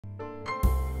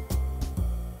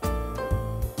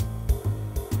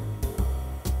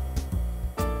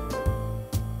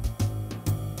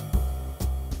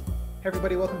Hey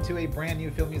everybody, welcome to a brand new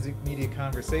Film Music Media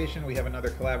conversation. We have another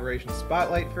collaboration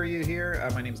spotlight for you here.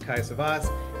 My name is Kai Savas,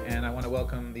 and I want to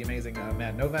welcome the amazing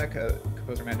Matt Novack,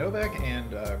 composer Matt Novack,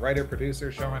 and writer,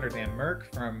 producer, showrunner Dan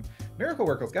Mirk from Miracle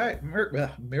Workers.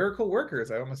 Miracle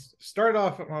Workers. I almost started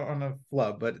off on a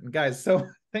flub, but guys, so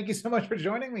thank you so much for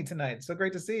joining me tonight. So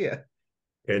great to see you.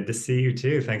 Good to see you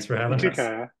too. Thanks for having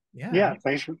us. Yeah,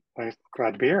 thanks.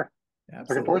 Glad to be here.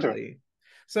 Absolutely. Looking forward to it.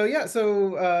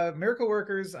 So Miracle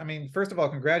Workers, I mean, first of all,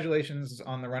 congratulations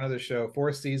on the run of the show.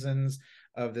 4 seasons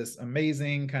of this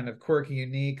amazing, kind of quirky,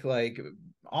 unique, like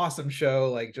awesome show,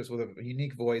 like just with a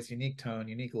unique voice, unique tone,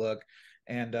 unique look.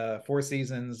 And 4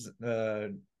 seasons, I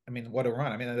mean, what a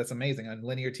run. I mean, that's amazing. On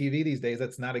linear TV these days,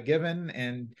 that's not a given.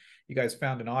 And you guys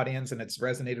found an audience and it's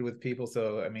resonated with people.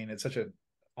 So, I mean, it's such a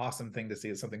awesome thing to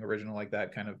see something original like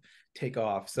that kind of take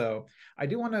off. So I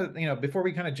do want to, before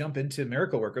we kind of jump into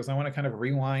Miracle Workers, I want to kind of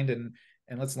rewind and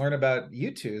let's learn about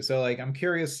you two. So like, I'm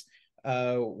curious,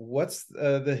 what's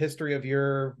the history of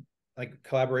your like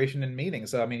collaboration and meeting?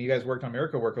 So, I mean, you guys worked on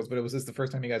Miracle Workers, but was this the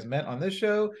first time you guys met on this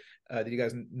show? Did you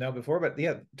guys know before? But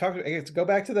yeah, go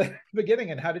back to the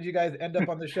beginning, and how did you guys end up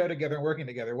on the show together and working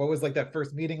together? What was like that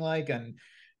first meeting like, and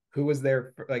who was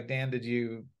there? Like, Dan, did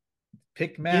you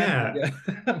pick Matt? Yeah.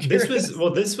 This was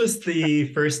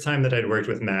the first time that I'd worked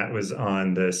with Matt, was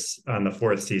on the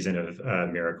 4th season of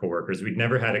Miracle Workers. We'd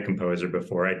never had a composer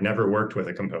before. I'd never worked with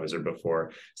a composer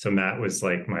before. So Matt was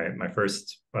like my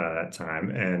first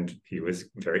time, and he was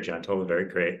very gentle, very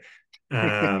great.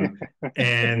 Yeah,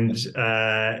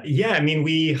 I mean,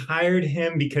 we hired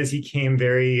him because he came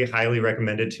very highly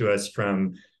recommended to us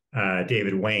from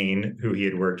David Wayne, who he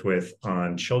had worked with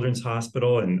on Children's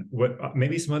Hospital and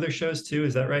maybe some other shows too.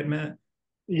 Is that right, Matt?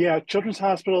 Yeah, Children's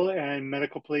Hospital and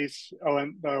Medical Police. Oh,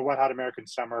 and Wet Hot American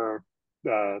Summer,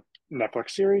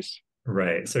 Netflix series.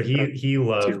 Right. So he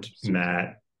loved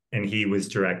Matt, and he was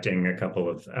directing a couple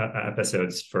of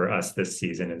episodes for us this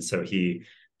season, and so he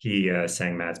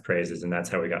sang Matt's praises, and that's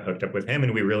how we got hooked up with him.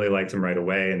 And we really liked him right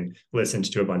away, and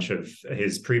listened to a bunch of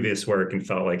his previous work, and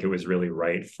felt like it was really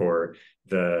right for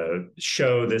the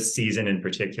show this season in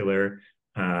particular,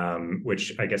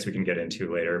 which I guess we can get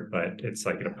into later. But it's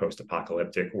like in a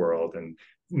post-apocalyptic world, and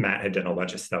Matt had done a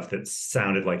bunch of stuff that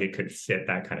sounded like it could fit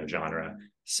that kind of genre.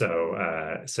 So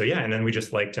yeah, and then we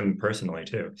just liked him personally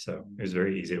too. So it was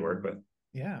very easy to work with.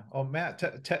 Yeah. Oh, Matt,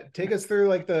 take us through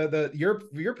like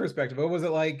your perspective. What was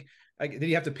it like? Like, did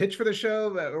you have to pitch for the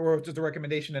show, or just a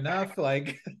recommendation enough?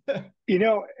 Like, it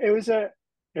was a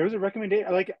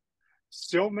recommendation. Like,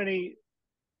 so many,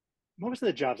 most of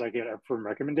the jobs I get are from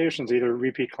recommendations, either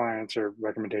repeat clients or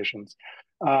recommendations.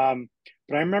 But I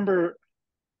remember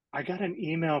I got an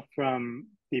email from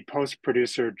the post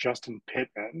producer Justin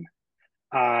Pittman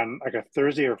on like a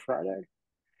Thursday or Friday,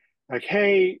 like,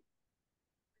 hey,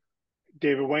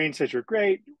 David Wayne says you're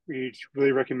great. We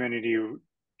really recommended you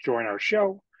join our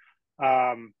show.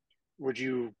 Would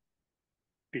you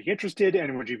be interested,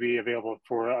 and would you be available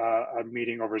for a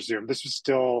meeting over Zoom? This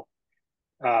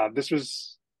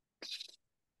was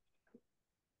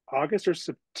August or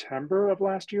September of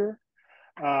last year.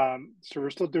 So we're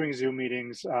still doing Zoom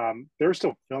meetings. They were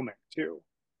still filming too.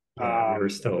 Yeah, we were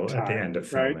still at the end of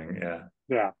filming. Right?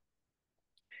 Yeah.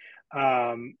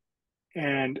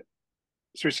 And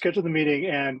so we scheduled the meeting,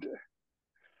 and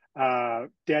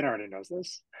Dan already knows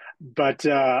this, but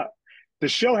the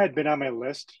show had been on my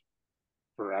list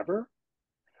forever.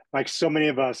 Like so many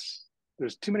of us,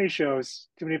 there's too many shows,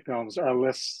 too many films. Our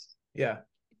lists,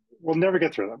 we'll never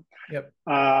get through them. Yep.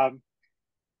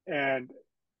 And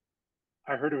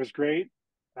I heard it was great.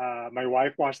 My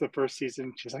wife watched the first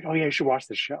season. She's like, "Oh yeah, you should watch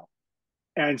the show."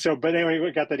 And so, but anyway,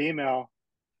 we got that email.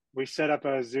 We set up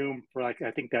a Zoom for like,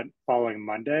 I think that following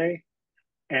Monday.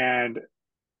 And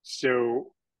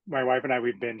so my wife and I,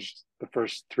 we binged the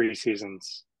first 3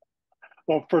 seasons.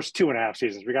 Well, first 2.5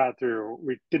 seasons. We got through.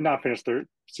 We did not finish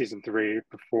season 3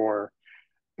 before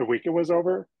the weekend was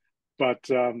over. But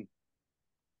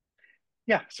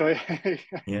yeah, so I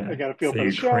got a feel for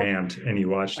the show. You crammed and you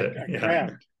watched it.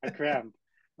 I crammed.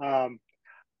 I'm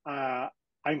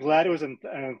glad it was an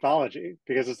anthology,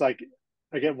 because it's like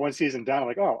I get 1 season done. I'm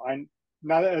like, oh, I'm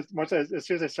not as much as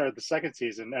soon as I started the 2nd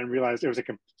season and realized it was a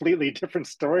completely different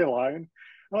storyline.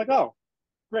 I'm like, oh,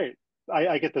 great.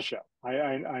 I get the show.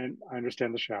 I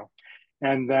understand the show.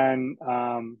 And then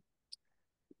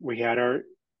we had our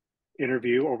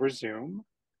interview over Zoom.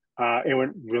 It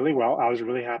went really well. I was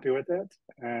really happy with it.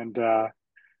 And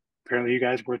apparently you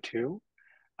guys were too.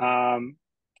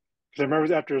 Because I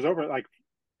remember after it was over, like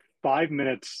 5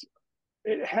 minutes.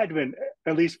 It had been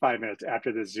at least 5 minutes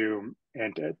after the Zoom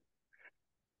ended.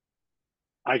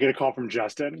 I get a call from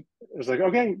Justin. It was like,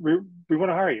 okay, we want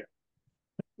to hire you.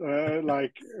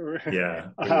 Like, Yeah,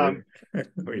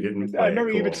 we didn't I play it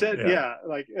remember you even cool. said, Yeah. yeah,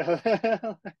 like,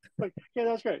 like, yeah,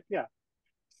 that's great. Yeah.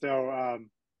 So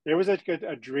it was a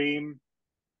dream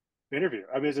interview.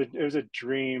 I mean, it was a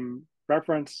dream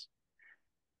reference,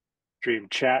 dream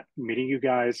chat, meeting you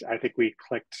guys. I think we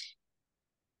clicked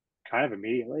kind of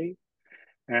immediately,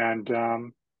 and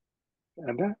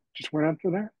that just went on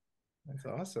from there. That's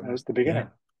That awesome. was the beginning.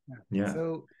 Yeah. Yeah. Yeah.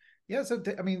 So yeah, so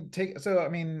I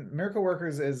mean, Miracle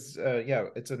Workers is yeah,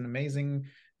 it's an amazing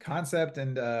concept,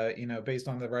 and based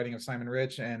on the writing of Simon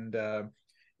Rich, and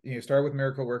started with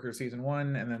Miracle Workers season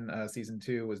 1, and then season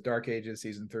 2 was Dark Ages,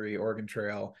 season 3 Oregon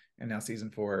Trail, and now season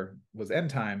 4 was End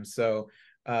Times. So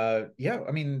yeah,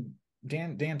 I mean,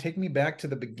 Dan, take me back to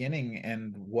the beginning,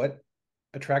 and what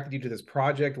attracted you to this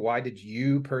project? Why did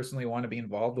you personally want to be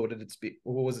involved? What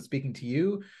was it speaking to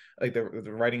you, like the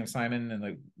writing of Simon, and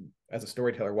like as a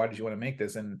storyteller, why did you want to make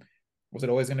this? And was it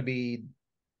always going to be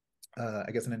I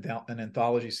guess an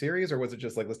anthology series, or was it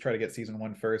just like, let's try to get season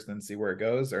 1 first and see where it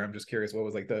goes? Or I'm just curious, what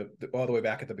was like the all the way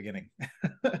back at the beginning?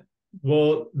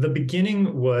 Well, the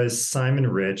beginning was Simon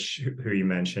Rich, who you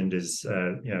mentioned is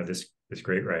this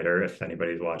great writer. If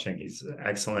anybody's watching, he's an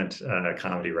excellent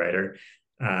comedy writer.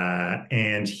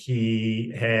 And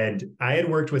I had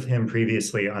worked with him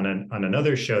previously on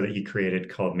another show that he created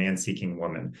called Man Seeking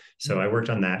Woman. So I worked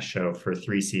on that show for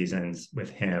 3 seasons with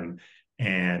him,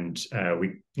 and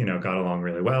we got along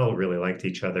really well, really liked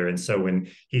each other. And so when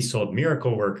he sold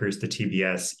Miracle Workers to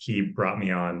TBS, he brought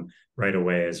me on right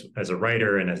away as a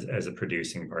writer and as a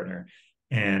producing partner.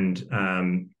 And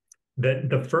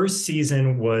the first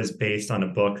season was based on a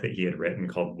book that he had written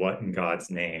called What in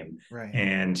God's Name. Right.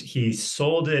 And he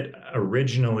sold it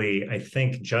originally, I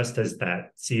think, just as that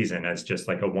season, as just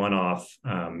like a one-off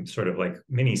sort of like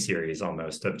mini series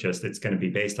almost, of just, it's going to be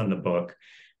based on the book.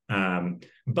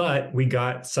 But we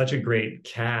got such a great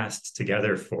cast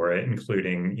together for it,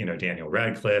 including, Daniel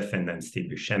Radcliffe and then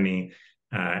Steve Buscemi.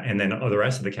 And then the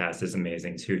rest of the cast is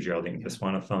amazing too. Geraldine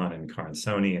Viswanathan and Karan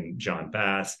Soni and John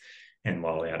Bass and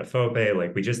Wally Adefope.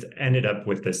 Like, we just ended up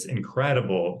with this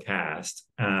incredible cast.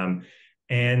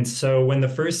 And so when the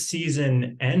first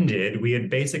season ended, we had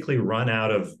basically run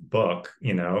out of book,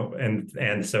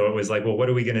 and so it was like, well, what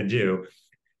are we going to do?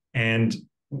 And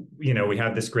we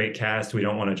have this great cast. We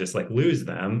don't want to just like lose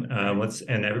them.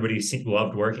 And everybody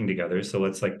loved working together. So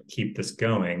let's like keep this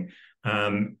going.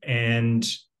 And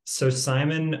so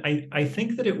Simon, I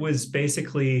think that it was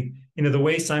basically, the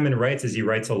way Simon writes is he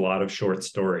writes a lot of short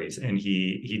stories, and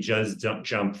he just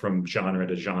jump from genre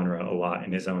to genre a lot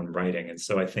in his own writing. And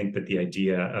so I think that the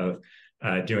idea of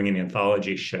doing an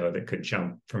anthology show that could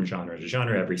jump from genre to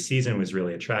genre every season was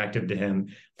really attractive to him.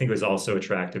 I think it was also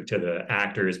attractive to the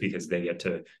actors because they get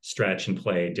to stretch and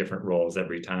play different roles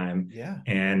every time. Yeah.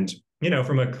 And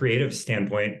from a creative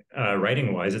standpoint,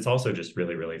 writing wise, it's also just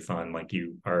really, really fun. Like,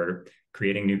 you are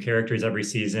creating new characters every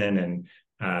season, and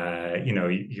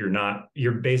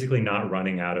you're basically not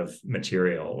running out of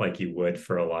material like you would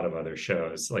for a lot of other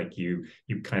shows. Like, you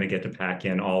kind of get to pack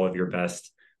in all of your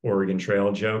best Oregon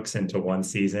Trail jokes into one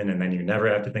season, and then you never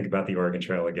have to think about the Oregon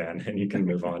Trail again, and you can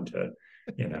move on to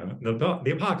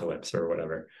the apocalypse or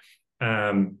whatever.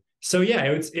 So yeah,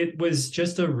 it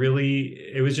was a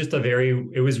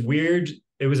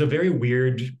very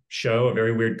weird show, a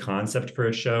very weird concept for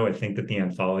a show. I think that the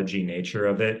anthology nature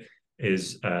of it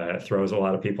throws a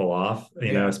lot of people off,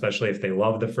 especially if they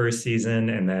love the first season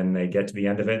and then they get to the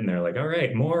end of it and they're like, all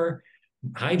right, more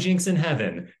hijinks in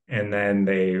heaven, and then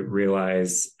they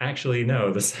realize, actually,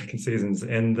 no, the second season's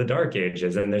in the Dark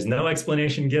Ages, and there's no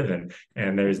explanation given,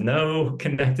 and there's no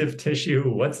connective tissue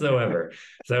whatsoever.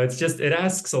 So it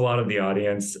asks a lot of the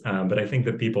audience, but I think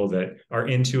the people that are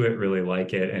into it really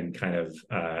like it, and kind of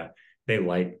they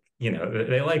like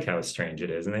how strange it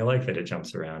is, and they like that it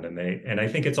jumps around, and I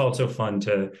think it's also fun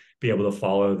to be able to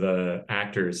follow the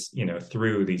actors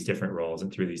through these different roles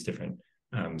and through these different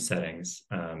settings.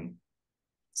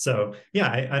 So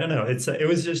yeah, I don't know.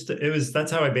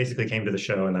 That's how I basically came to the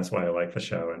show, and that's why I like the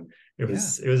show. And it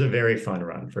was a very fun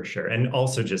run for sure. And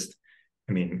also just,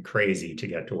 I mean, crazy to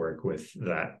get to work with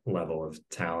that level of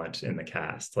talent in the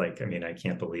cast. Like, I mean, I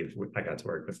can't believe I got to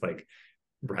work with like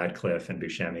Radcliffe and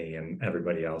Buscemi and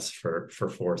everybody else for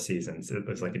 4 seasons. It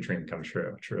was like a dream come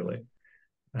true, truly.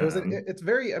 It's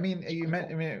very, I mean,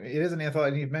 it is an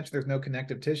anthology. You've mentioned there's no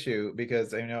connective tissue,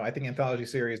 because I think anthology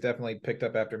series definitely picked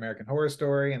up after American Horror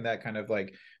Story, and that kind of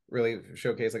like really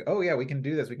showcased like, oh yeah, we can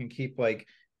do this. We can keep like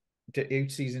to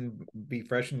each season be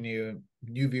fresh and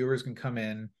new viewers can come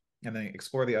in and then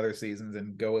explore the other seasons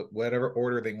and go whatever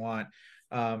order they want.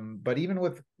 But even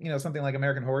with something like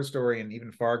American Horror Story and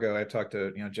even Fargo, I talked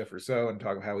to Jeff Rousseau and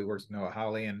talk about how he works with Noah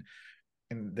Hawley, and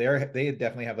they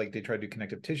definitely have like, they try to do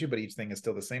connective tissue, but each thing is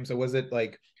still the same. So was it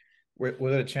like,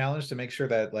 was it a challenge to make sure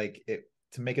that like it,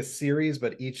 to make a series,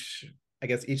 but I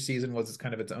guess each season was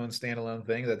kind of its own standalone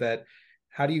thing, that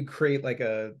how do you create like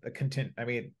a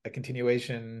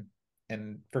continuation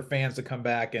and for fans to come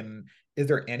back? And is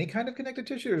there any kind of connective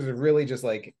tissue, or is it really just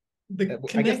like, The I guess the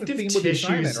connective theme would be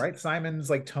Simon, tissues, right? Simon's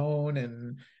like tone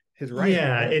and his writing,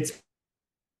 yeah, right? it's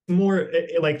more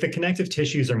like the connective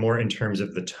tissues are more in terms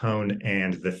of the tone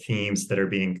and the themes that are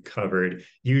being covered.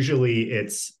 Usually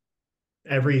it's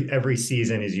every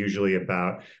season is usually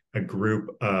about a group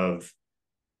of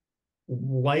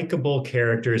likable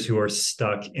characters who are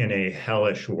stuck in a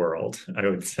hellish world. I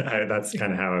would say that's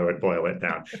kind of how I would boil it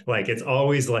down. Like it's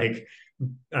always like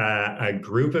a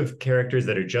group of characters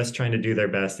that are just trying to do their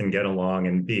best and get along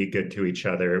and be good to each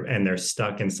other, and they're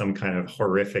stuck in some kind of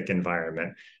horrific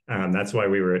environment. That's why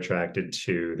we were attracted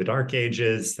to the Dark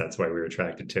Ages. That's why we were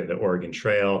attracted to the Oregon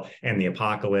Trail and the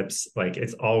Apocalypse. Like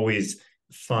it's always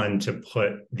fun to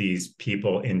put these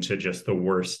people into just the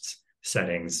worst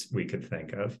settings we could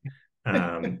think of.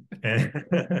 And,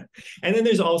 and then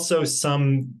there's also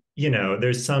some,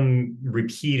 there's some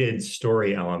repeated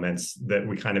story elements that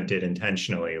we kind of did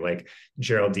intentionally, like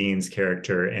Geraldine's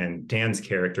character and Dan's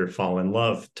character fall in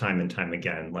love time and time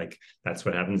again. Like that's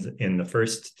what happens in the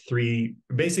first three,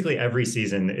 basically every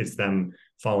season is them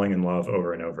falling in love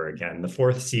over and over again. The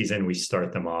fourth season, we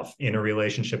start them off in a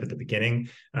relationship at the beginning,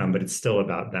 but it's still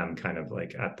about them kind of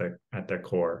like at their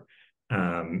core.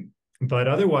 But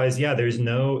otherwise, yeah, there's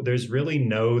really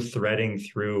no threading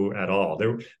through at all.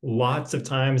 There lots of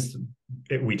times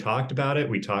we talked about it.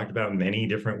 We talked about many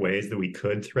different ways that we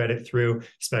could thread it through,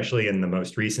 especially in the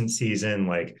most recent season.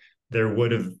 Like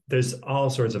there's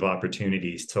all sorts of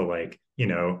opportunities to like,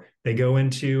 they go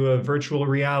into a virtual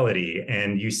reality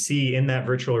and you see in that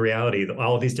virtual reality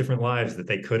all of these different lives that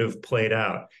they could have played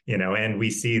out, and we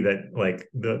see that like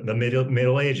the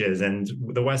middle ages and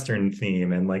the Western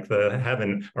theme and like the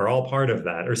heaven are all part of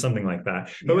that or something like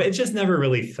that. But it just never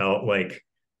really felt like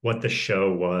what the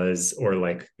show was, or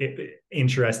like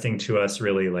interesting to us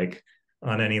really, like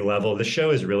on any level. The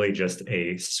show is really just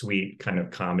a sweet kind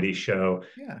of comedy show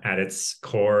at its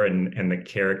core, and the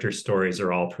character stories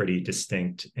are all pretty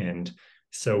distinct. And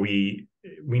so we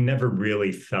never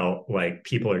really felt like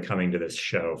people are coming to this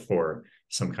show for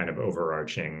some kind of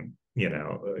overarching,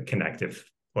 connective,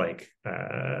 like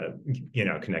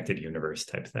connected universe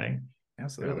type thing.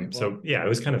 Absolutely. So yeah, it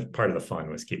was kind of part of the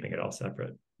fun was keeping it all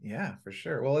separate. Yeah, for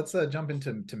sure. Well, let's jump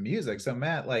into music. So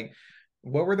Matt, like,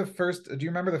 what were the first, do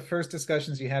you remember the first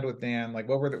discussions you had with Dan? Like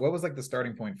what was like the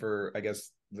starting point for, I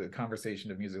guess, the conversation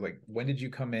of music? Like when did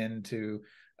you come into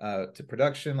to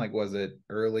production? Like was it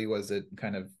early? Was it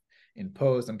kind of in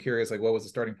post? I'm curious, like what was the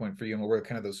starting point for you, and what were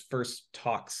kind of those first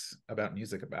talks about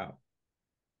music about?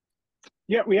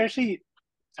 Yeah, we actually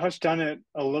touched on it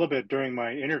a little bit during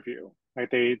my interview. Like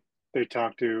they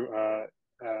talked to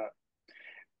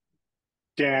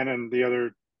Dan and the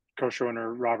other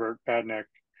co-showrunner Robert Badnick.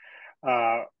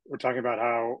 We're talking about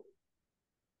how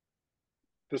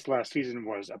this last season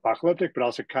was apocalyptic, but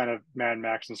also kind of Mad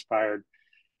Max inspired,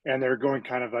 and they're going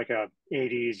kind of like a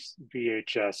 '80s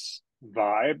VHS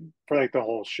vibe for like the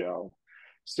whole show.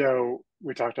 So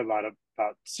we talked a lot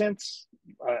about synths,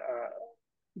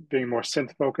 being more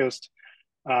synth focused.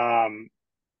 Um,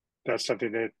 that's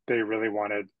something that they really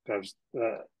wanted. That was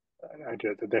an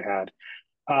idea that they had.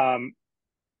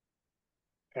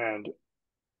 And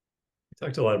We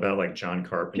talked a lot about like John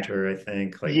Carpenter, I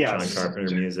think, like John yes,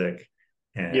 Carpenter music.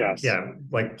 And yes, yeah,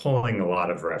 like pulling a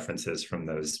lot of references from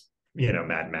those,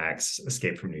 Mad Max,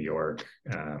 Escape from New York,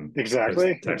 those types of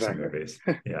exactly. movies.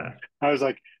 Yeah. I was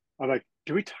like,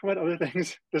 do we talk about other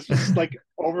things? This was like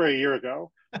over a year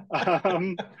ago.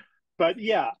 But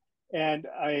yeah, and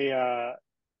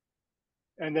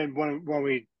and then when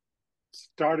we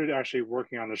started actually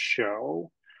working on the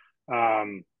show,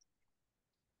 um,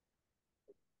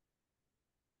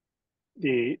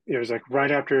 it was like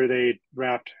right after they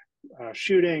wrapped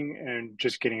shooting and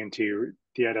just getting into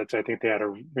the edits. I think they had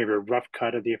maybe a rough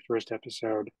cut of the first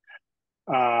episode,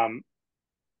 um,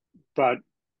 but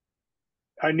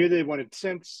I knew they wanted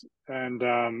synths and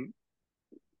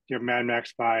Mad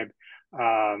Max vibe.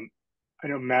 I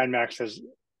know Mad Max has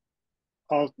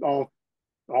all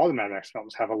the Mad Max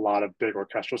films have a lot of big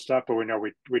orchestral stuff, but we know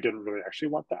we didn't really actually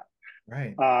want that.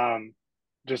 Right.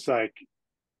 Just like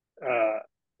uh,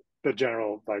 the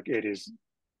general like '80s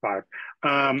 5.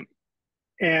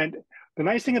 And the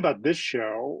nice thing about this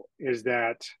show is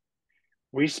that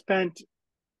we spent,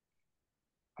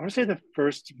 I want to say, the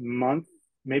first month,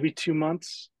 maybe 2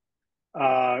 months,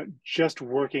 just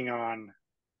working on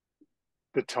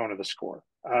the tone of the score,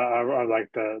 or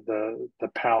like the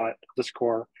palette of the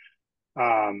score.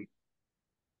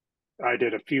 I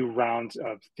did a few rounds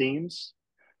of themes.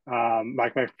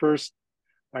 Like my first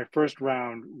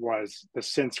round was the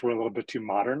synths were a little bit too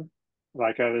modern.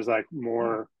 Like I was like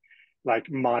more like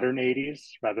modern 80s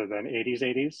rather than 80s.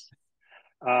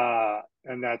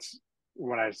 And that's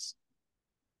when I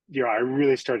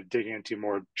really started digging into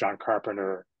more John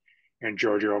Carpenter and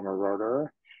Giorgio Moroder.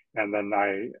 And then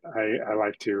I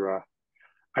like to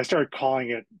I started calling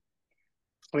it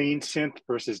clean synth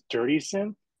versus dirty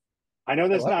synth. I know I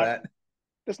love that.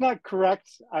 that's not correct.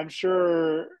 I'm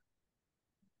sure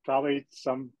probably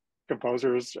some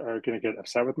composers are going to get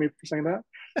upset with me for saying that,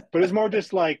 but it's more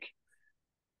just like,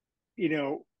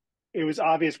 it was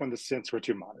obvious when the synths were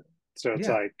too modern. So it's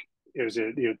Yeah. like it was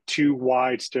too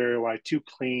wide, stereo wide, too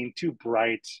clean, too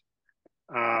bright.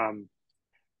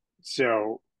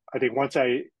 So I think once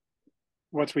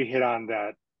we hit on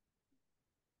that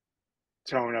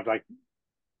tone of like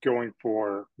going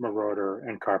for Moroder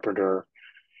and Carpenter,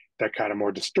 that kind of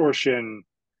more distortion,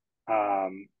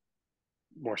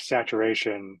 more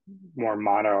saturation, more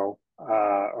mono,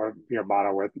 or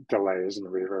mono with delays and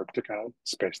reverb to kind of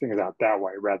space things out that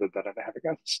way, rather than having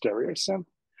a stereo synth.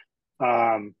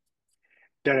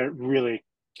 Then it really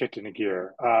kicked into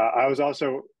gear. I was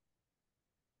also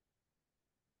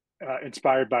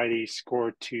inspired by the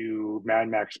score to Mad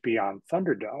Max Beyond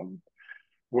Thunderdome,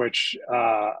 which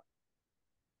I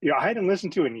hadn't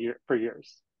listened to for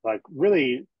years, like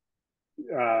really.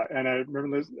 And I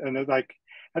remember this, and it like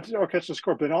that's an orchestral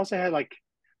score, but it also had like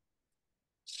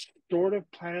sort of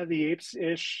Planet of the Apes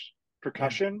ish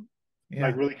percussion,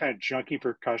 like really kind of junky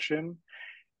percussion.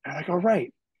 And I go,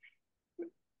 right,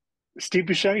 Steve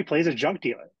Buscemi plays a junk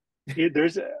dealer.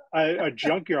 There's a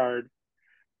junkyard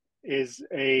is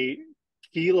a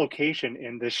key location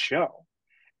in this show,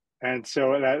 and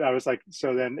so I was like,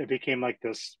 so then it became like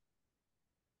this.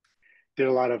 Did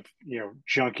a lot of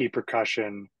junky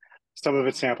percussion, some of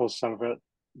it samples, some of it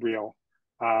real,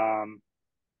 and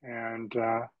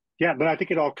then I think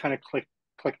it all kind of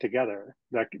clicked together.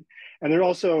 And there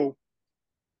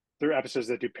are episodes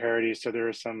that do parodies, so there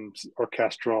is some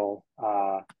orchestral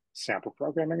sample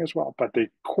programming as well. But the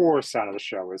core sound of the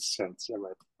show is synths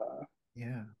with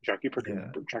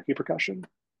junky percussion.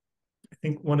 I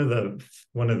think one of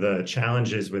the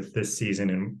challenges with this season,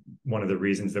 and one of the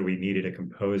reasons that we needed a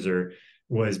composer,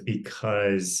 was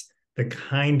because the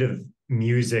kind of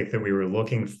music that we were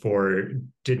looking for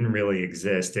didn't really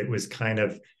exist. It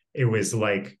was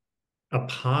like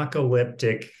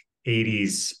apocalyptic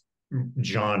 80s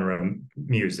genre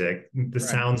music,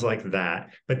 sounds like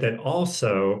that, but that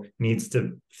also needs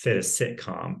to fit a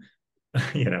sitcom.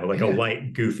 Like a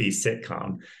light, goofy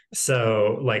sitcom.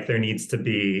 So like there needs to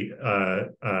be a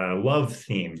love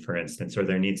theme, for instance, or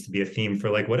there needs to be a theme for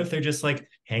like, what if they're just like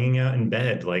hanging out in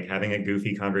bed, like having a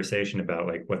goofy conversation about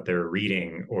like what they're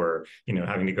reading, or,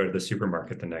 having to go to the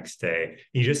supermarket the next day.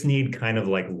 You just need kind of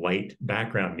like light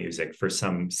background music for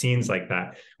some scenes like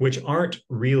that, which aren't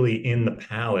really in the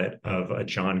palette of a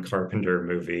John Carpenter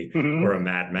movie or a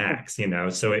Mad Max,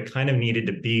 So it kind of needed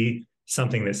to be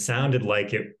something that sounded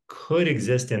like it could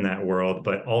exist in that world,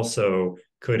 but also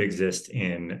could exist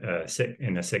in a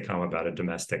sitcom about a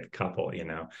domestic couple,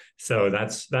 So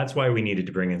that's why we needed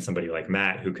to bring in somebody like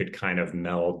Matt, who could kind of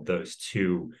meld those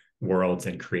two worlds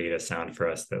and create a sound for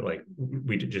us that like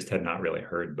we just had not really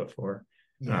heard before.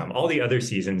 All the other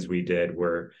seasons we did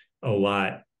were a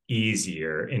lot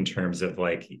easier in terms of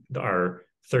like our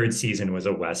third season was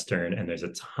a Western, and there's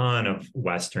a ton of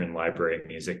Western library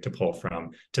music to pull from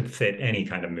to fit any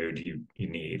kind of mood you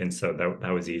need. And so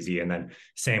that was easy. And then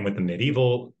same with the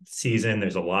medieval season,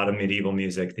 there's a lot of medieval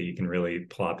music that you can really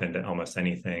plop into almost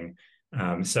anything.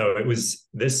 So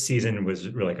this season was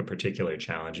really like a particular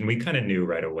challenge. And we kind of knew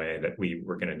right away that we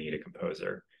were going to need a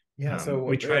composer. So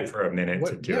we tried for a minute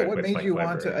to do it. What made you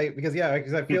want to? Because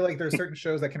I feel like there's certain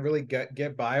shows that can really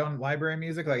get by on library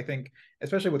music. Like I think,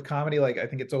 especially with comedy, like I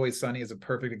think It's Always Sunny is a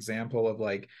perfect example of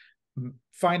like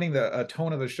finding a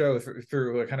tone of the show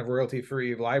through a kind of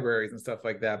royalty-free libraries and stuff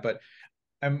like that. But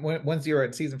once you're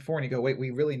at season 4 and you go, wait, we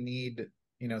really need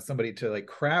somebody to like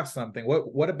craft something.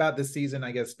 What about this season,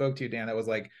 I guess, spoke to you, Dan, that was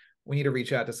like, we need to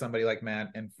reach out to somebody like Matt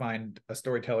and find a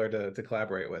storyteller to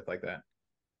collaborate with like that?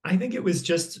 I think it was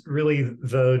just really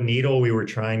the needle we were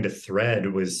trying to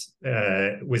thread was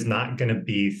not going to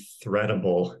be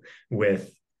threadable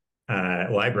with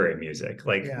library music.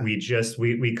 Like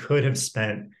we could have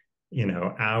spent, you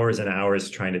know, hours and hours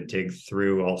trying to dig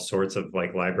through all sorts of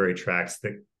like library tracks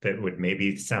that would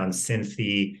maybe sound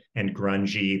synthy and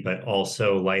grungy, but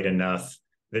also light enough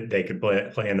that they could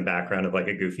play in the background of like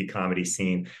a goofy comedy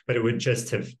scene. But it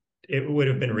would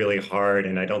have been really hard,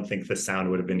 and I don't think the sound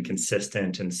would have been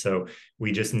consistent. And so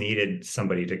we just needed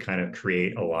somebody to kind of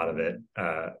create a lot of it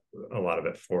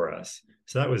for us.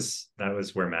 So that was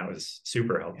where Matt was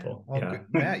super helpful. Yeah. Well,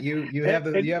 Matt, you have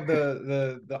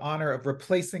the honor of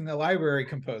replacing the librry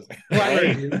composer.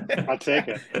 Library I'll take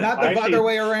it. Not the other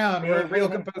way around, where a real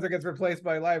composer gets replaced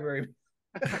by library.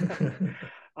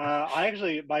 I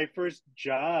actually, my first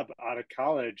job out of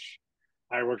college,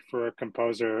 I worked for a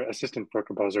composer, assistant for a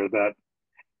composer that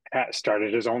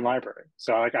started his own library.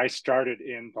 So like I started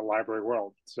in the library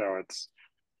world. So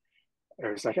it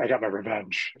was like I got my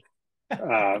revenge.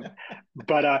 And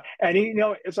you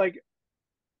know, it's like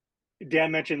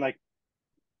Dan mentioned, like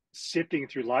sifting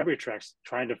through library tracks,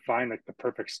 trying to find like the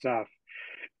perfect stuff.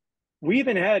 You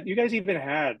guys even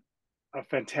had a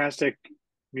fantastic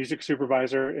music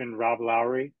supervisor in Rob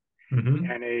Lowry,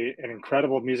 and an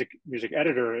incredible music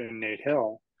editor in Nate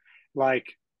Hill. Like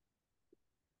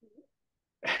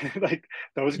like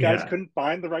those guys couldn't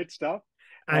find the right stuff.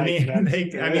 I mean, they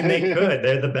could.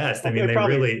 They're the best. I mean, they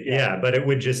probably, really, but it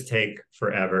would just take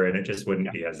forever, and it just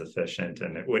wouldn't be as efficient,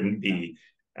 and it wouldn't be.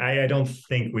 I don't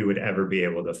think we would ever be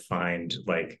able to find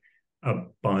like a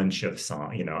bunch of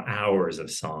hours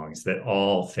of songs that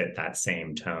all fit that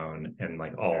same tone and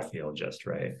like all feel just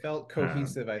right. It felt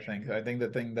cohesive. I think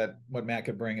the thing that what Matt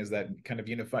could bring is that kind of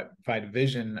unified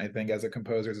vision, I think, as a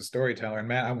composer, as a storyteller. And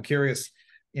Matt, I'm curious,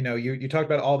 you know, you talked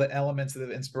about all the elements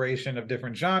of inspiration of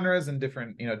different genres and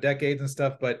different, you know, decades and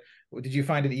stuff, but did you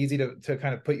find it easy to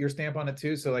kind of put your stamp on it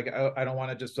too? So like, I don't want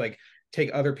to just like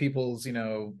take other people's, you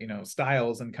know,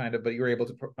 styles and kind of, but you were able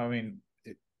to, I mean,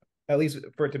 at least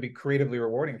for it to be creatively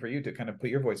rewarding for you to kind of put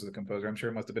your voice as a composer. I'm sure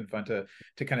it must have been fun to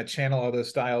kind of channel all those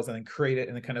styles and then create it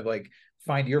and then kind of like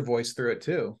find your voice through it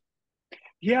too.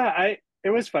 Yeah, it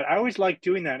was fun. I always liked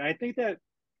doing that. And I think that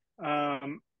I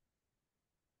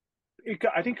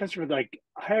think comes from like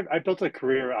I built a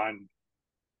career on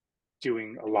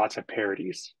doing lots of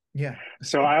parodies. Yeah.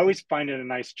 So I always find it a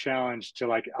nice challenge to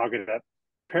like I'll get a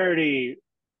parody,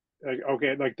 like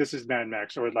okay, like this is Mad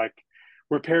Max, or like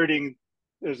we're parodying.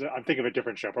 I'm thinking of a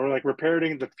different show, but we're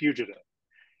parodying The Fugitive.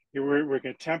 We're going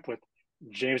to attempt with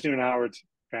James Newton Howard's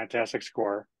fantastic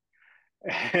score,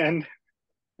 and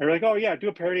we're like, oh yeah, do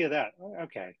a parody of that.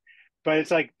 Okay, but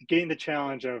it's like getting the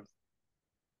challenge of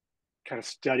kind of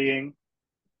studying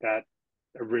that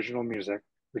original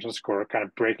score, kind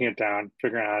of breaking it down,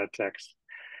 figuring out how to text,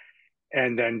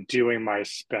 and then doing my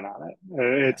spin on it.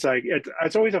 It's like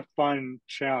it's always a fun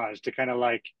challenge to kind of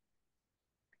like.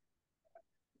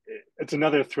 It's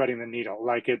another threading the needle.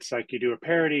 Like it's like you do a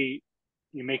parody,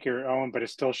 you make your own, but it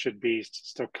still should be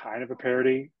still kind of a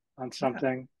parody on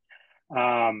something. So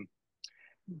I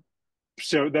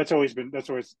always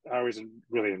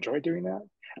really enjoyed doing that.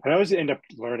 And I always end up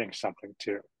learning something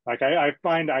too. Like I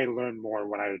find I learn more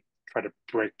when I try to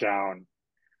break down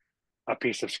a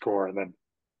piece of score and then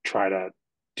try to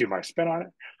do my spin on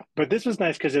it. But this was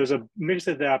nice because it was a mix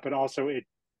of that, but also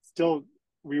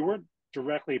we weren't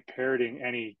directly parodying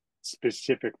any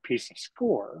specific piece of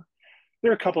score.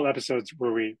 There are a couple episodes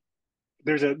where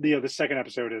the second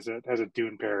episode has a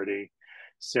Dune parody,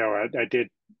 so I did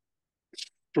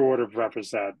sort of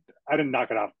reference that. I didn't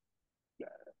knock it off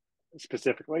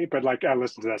specifically, but like I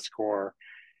listened to that score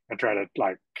and try to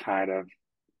like kind of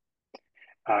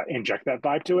inject that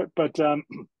vibe to it. But that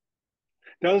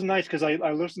was nice because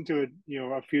I listened to it,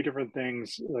 a few different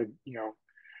things, like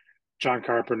John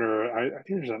Carpenter. I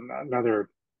think there's another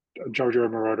Giorgio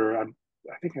Moroder. I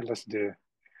think I listened to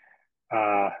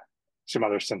some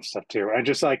other synth stuff too. And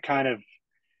just like kind of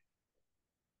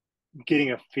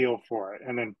getting a feel for it.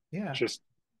 And then just,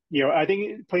 I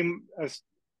think putting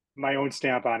my own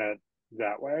stamp on it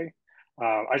that way.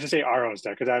 I should say our own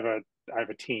stamp because I have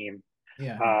a team.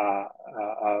 Yeah.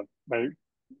 My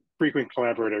frequent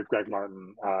collaborator, Greg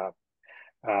Martin,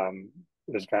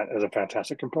 is a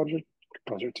fantastic composer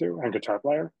too, and guitar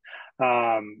player.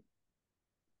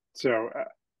 So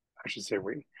I should say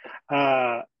we.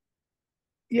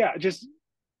 Just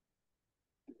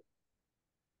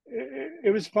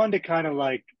it was fun to kind of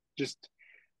like just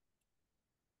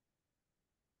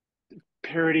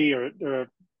parody or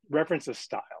reference a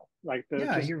style. like the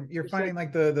Yeah, just you're it's finding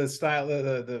like like the style,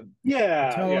 the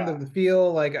yeah, tone, yeah. the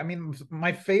feel. Like, I mean,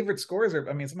 my favorite scores are,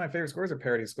 I mean, some of my favorite scores are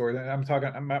parody scores. And I'm talking,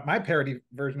 my parody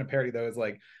version of parody though is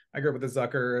like, I grew up with the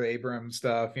Zucker, Abrams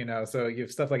stuff, you know. So you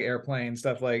have stuff like Airplane,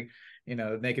 stuff like, you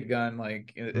know, Naked Gun,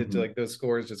 like it Mhm. like those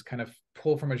scores just kind of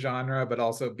pull from a genre, but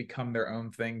also become their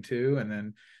own thing too. And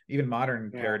then even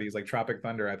modern Yeah. parodies like Tropic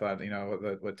Thunder, I thought, you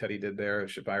know, what Teddy did there,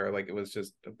 Shapiro, like it was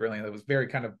just brilliant. It was very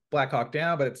kind of Black Hawk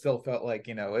Down, but it still felt like,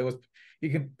 you know, it was, you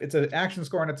can, it's an action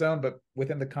score on its own, but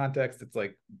within the context it's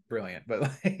like brilliant. But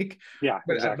like, Yeah,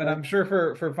 but exactly. I'm sure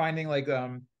for finding like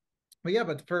but yeah,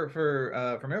 but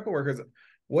for Miracle Workers,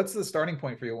 what's the starting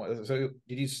point for you? So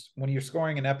did you, when you're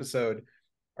scoring an episode,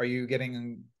 are you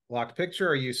getting locked picture,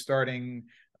 are you starting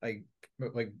like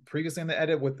previously in the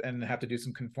edit with and have to do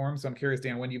some conform? So I'm curious,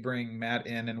 Dan, when you bring Matt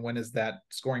in, and when does that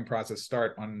scoring process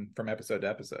start on from episode to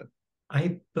episode?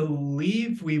 I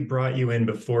believe we brought you in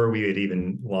before we had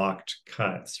even locked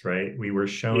cuts, right? We were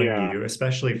showing Yeah. you,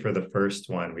 especially for the first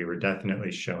one, we were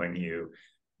definitely showing you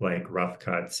like rough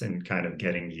cuts and kind of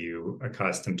getting you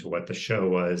accustomed to what the show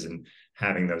was and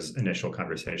having those initial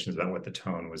conversations about what the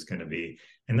tone was going to be.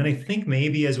 And then I think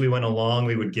maybe as we went along,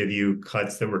 we would give you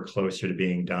cuts that were closer to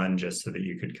being done just so that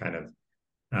you could kind of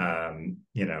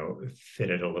you know, fit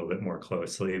it a little bit more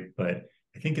closely. But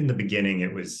I think in the beginning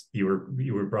it was you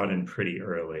were brought in pretty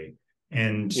early,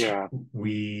 and Yeah.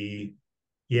 we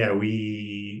yeah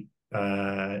we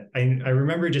I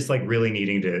remember just like really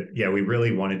needing to we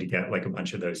really wanted to get like a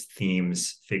bunch of those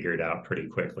themes figured out pretty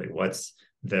quickly. What's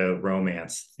the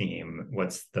romance theme?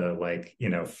 What's the like, you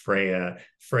know, Freya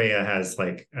has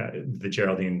like the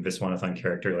Geraldine Viswanathan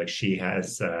character, like she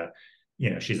has you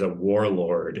know, she's a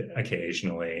warlord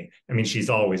occasionally. I mean, she's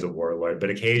always a warlord, but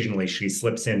occasionally she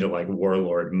slips into like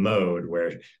warlord mode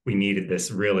where we needed this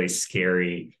really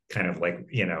scary kind of like,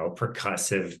 you know,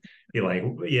 percussive, like,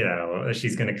 you know,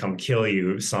 she's going to come kill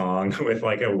you song with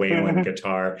like a wailing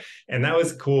guitar. And that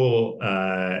was cool.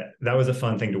 That was a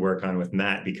fun thing to work on with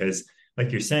Matt because,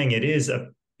 like you're saying, it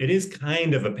is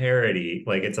kind of a parody.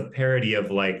 Like it's a parody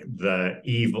of like the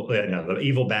evil, the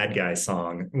evil bad guy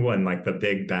song when like the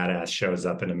big badass shows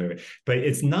up in a movie. But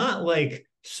it's not like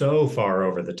so far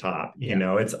over the top, you Yeah.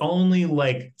 know. It's only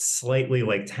like slightly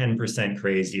like 10%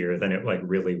 crazier than it like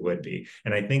really would be.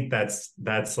 And I think that's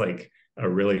like a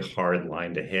really hard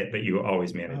line to hit, but you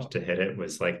always managed Oh, to hit it.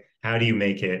 Was like, how do you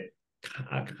make it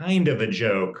kind of a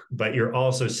joke, but you're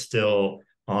also still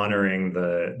honoring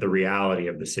the reality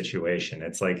of the situation.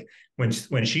 It's like when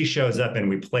she shows up and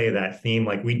we play that theme,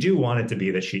 like we do want it to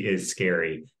be that she is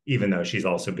scary, even though she's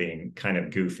also being kind of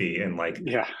goofy and like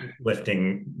Yeah.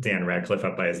 lifting Dan Radcliffe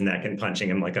up by his neck and punching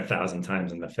him like 1,000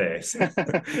 times in the face.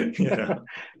 You know?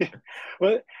 Yeah.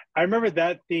 Well, I remember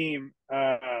that theme.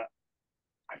 I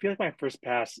feel like my first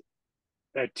pass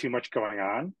had too much going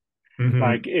on.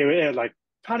 Like Mm-hmm. it had like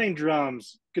pounding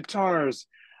drums, guitars,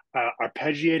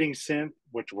 arpeggiating synth,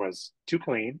 which was too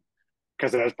clean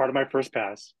because that was part of my first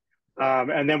pass.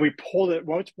 And then we pulled it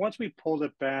once we pulled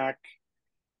it back.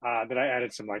 Then I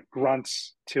added some like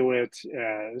grunts to it,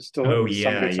 still Oh some yeah,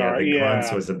 yeah. guitar. The grunts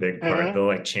Yeah, was a big part. The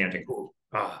like chanting, ooh,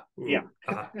 ah, yeah, ooh,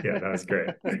 ah. Yeah, that was great.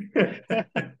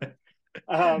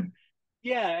 um,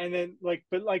 yeah. And then like,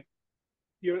 but like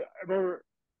I remember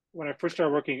when I first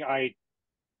started working, I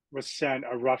was sent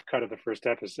a rough cut of the first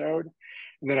episode,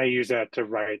 and then I used that to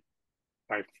write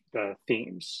the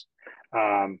themes.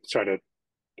 So I did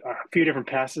a few different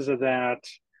passes of that,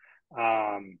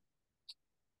 um,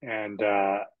 and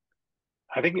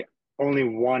I think only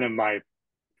one of my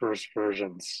first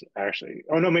versions actually.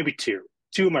 Oh no, maybe two.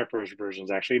 Two of my first versions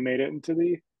actually made it into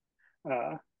the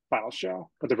final show,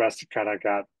 but the rest kind of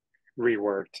got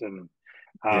reworked and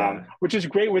Yeah. which is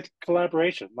great with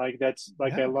collaboration. Like that's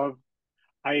like I yeah. love.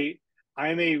 I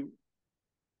I'm a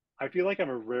I feel like I'm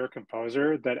a rare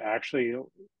composer that actually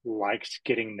likes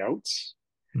getting notes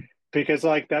because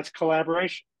like that's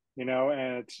collaboration, you know,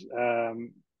 and it's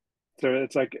so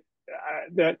it's like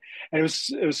that, and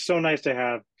it was so nice to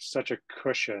have such a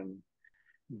cushion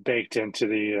baked into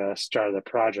the start of the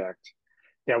project.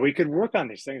 Yeah, we could work on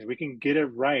these things. We can get it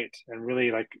right and really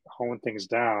like hone things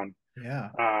down. Yeah.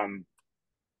 Um,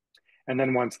 and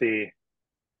then once the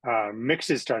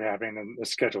mixes started happening, then the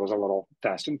schedule was a little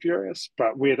fast and furious.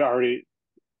 But we had already,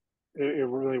 it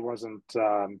really wasn't.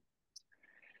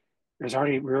 It was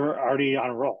already we were already on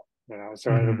a roll, you know.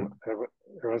 So Mm-hmm.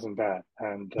 it wasn't bad.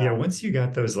 And Yeah, once you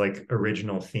got those like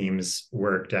original themes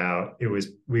worked out, it was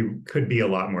we could be a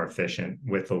lot more efficient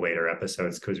with the later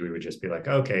episodes because we would just be like,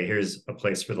 okay, here's a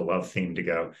place for the love theme to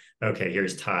go. Okay,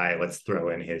 here's Ty, let's throw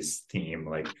in his theme.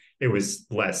 Like it was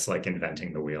less like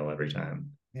inventing the wheel every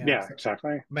time. Yeah. Yeah, So,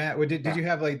 exactly. Matt, did Yeah. you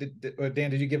have like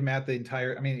Dan? Did you give Matt the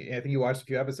entire? I mean, I think you watched a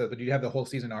few episodes, but did you have the whole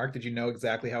season arc? Did you know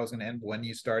exactly how it was going to end when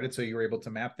you started, so you were able to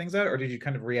map things out, or did you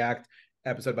kind of react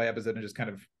episode by episode and just kind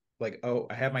of like, oh,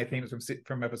 I have my themes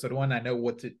from episode one, I know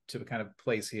what to kind of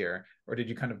place here, or did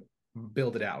you kind of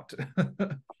build it out?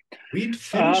 We'd Uh,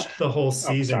 finished the whole oh,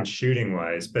 season sorry. shooting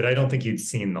wise, but I don't think you'd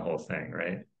seen the whole thing,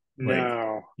 right? Like,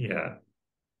 No, yeah.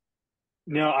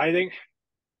 no, I think,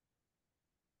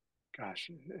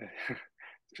 gosh,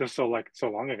 just so like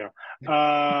so long ago.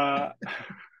 Uh,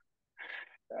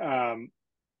 um,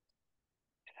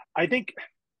 I think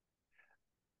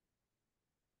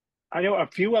I know a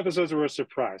few episodes were a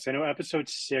surprise. I know episode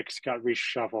 6 got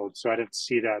reshuffled, so I didn't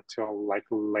see that till like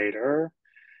later.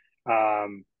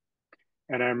 Um,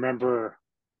 and I remember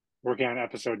working on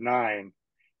episode 9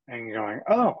 and going,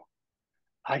 "Oh,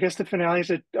 I guess the finale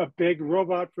is a big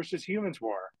robot versus humans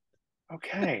war."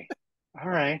 Okay, all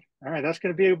right. That's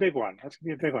going to be a big one. That's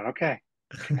going to be a big one. Okay,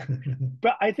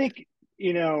 but I think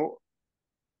you know,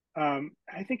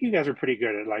 I think you guys are pretty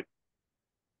good at like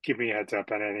giving me a heads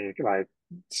up on any like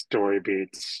story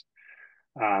beats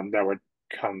that would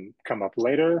come up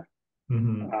later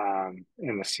Hmm.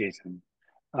 in the season.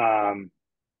 Um,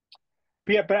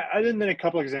 but yeah, but other than a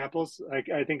couple examples, like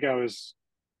I think I was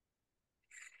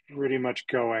pretty much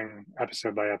going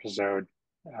episode by episode.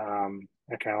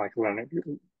 I kind of like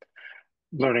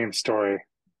learning the story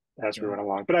as we Yeah. went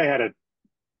along. But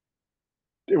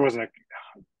it wasn't a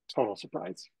total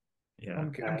surprise. Yeah.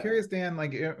 I'm curious, Dan.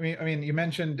 Like, I mean, you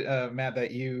mentioned Matt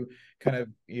that you kind of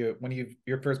when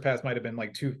your first pass might have been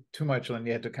like too much, and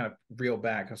you had to kind of reel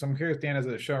back. So I'm curious, Dan, as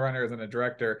a showrunner, as a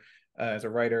director, as a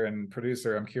writer and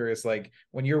producer, I'm curious, like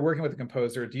when you're working with a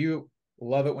composer, do you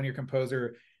love it when your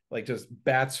composer like just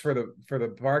bats for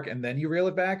the bark and then you reel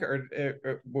it back, or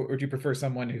do you prefer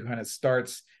someone who kind of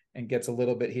starts and gets a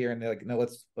little bit here and they're like, no,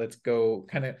 let's go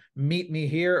kind of meet me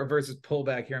here versus pull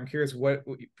back here. I'm curious what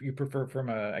you prefer from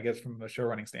I guess from a show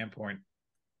running standpoint.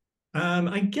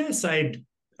 I guess I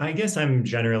guess I'm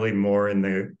generally more in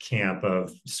the camp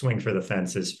of swing for the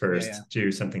fences Yeah, yeah. first,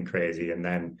 do something crazy, and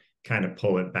then kind of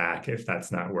pull it back if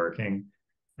that's not working.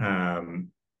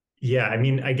 Um, yeah, I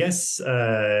mean, I guess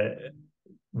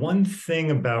one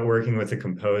thing about working with a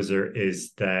composer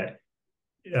is that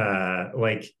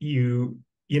like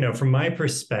you know, from my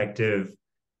perspective,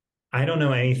 I don't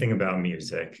know anything about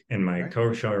music, and my Right.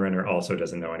 co-showrunner also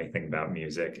doesn't know anything about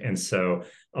music. And so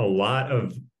a lot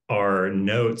of our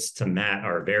notes to Matt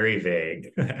are very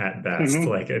vague at best. Mm-hmm.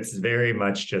 Like it's very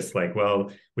much just like,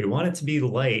 well, we want it to be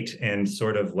light and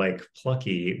sort of like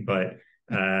plucky, but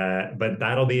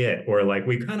that'll be it. Or like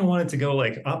we kind of want it to go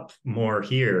like up more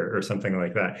here or something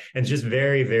like that. And just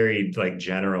very, very like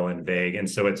general and vague. And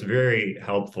so it's very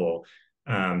helpful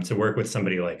to work with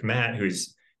somebody like Matt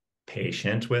who's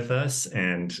patient with us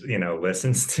and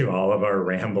listens to all of our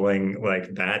rambling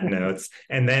like bad notes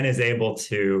and then is able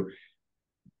to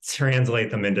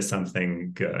translate them into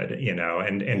something good,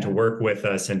 and to Yeah. work with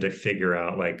us and to figure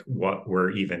out like what we're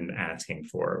even asking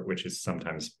for, which is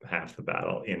sometimes half the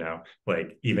battle,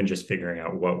 like even just figuring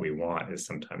out what we want is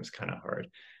sometimes kind of hard.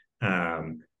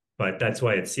 But that's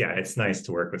why it's nice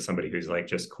to work with somebody who's like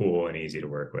just cool and easy to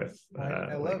work with,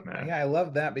 I like love, Matt. yeah, I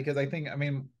love that because I think, I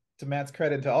mean, to Matt's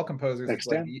credit, to all composers, it's Thanks,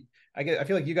 like Dan. I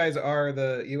feel like you guys are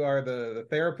the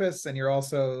therapists and you're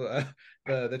also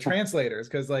the translators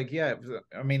because like yeah,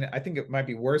 I mean, I think it might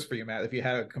be worse for you, Matt, if you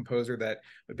had a composer that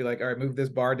would be like, all right, move this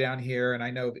bar down here, and I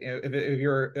know if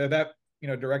you're that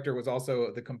director was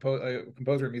also the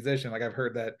composer and musician, like I've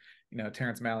heard that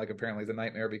Terrence Malick apparently is a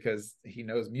nightmare because he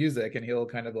knows music and he'll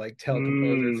kind of like tell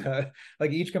composers Mm.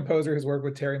 like each composer who's worked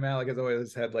with Terry Malick has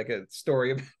always had like a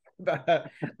story about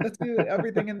let's do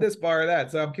everything in this bar or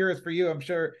that. So I'm curious for you. I'm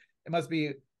sure it must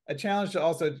be a challenge to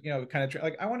also kind of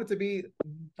like I want it to be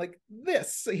like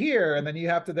this here, and then you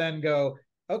have to then go,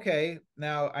 okay,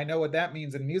 now I know what that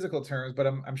means in musical terms, but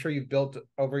I'm sure you've built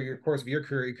over your course of your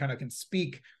career, you kind of can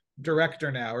speak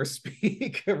director now or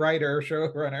speak writer or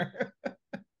showrunner.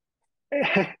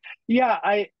 Yeah,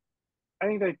 I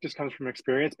think that just comes from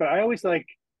experience, but I always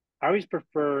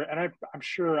prefer, and I'm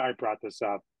sure I brought this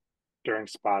up during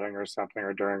spotting or something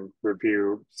or during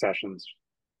review sessions,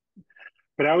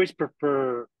 but I always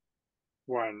prefer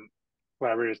when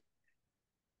collaborators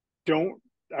don't.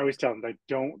 I always tell them like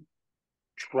don't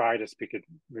try to speak it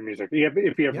the music.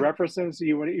 If you have Yeah, references, if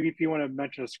you want to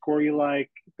mention a score you like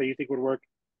that you think would work,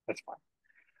 that's fine.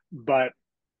 But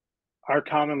our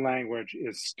common language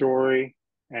is story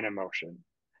and emotion.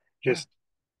 yeah, Just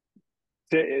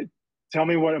to, tell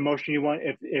me what emotion you want.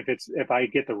 If I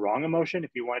get the wrong emotion,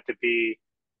 if you want it to be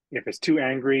if it's too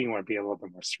angry, you want to be a little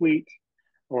bit more sweet,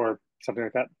 or something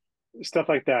like that. Stuff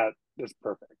like that is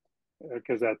perfect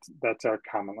because that's our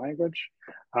common language.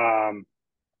 Um,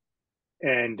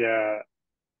 and I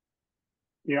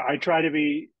try to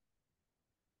be.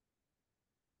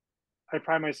 I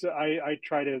pride myself. I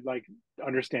try to like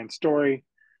understand story,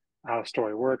 how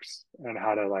story works, and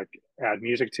how to like add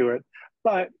music to it.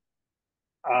 But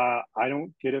I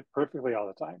don't get it perfectly all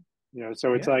the time.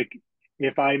 So it's Yeah. like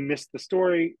if I miss the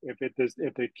story, if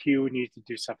the cue needs to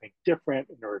do something different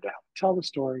in order to help tell the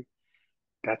story,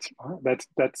 that's fine. Those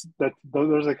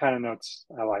are the kind of notes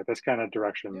I like. That's kind of Yeah,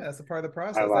 direction that's a part of the I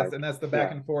process. like. That's the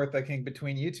back Yeah. and forth, I think,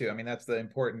 between you two. I mean, that's the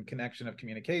important connection of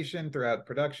communication throughout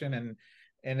production,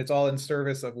 and it's all in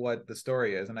service of what the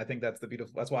story is. And I think that's the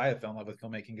beautiful. That's why I fell in love with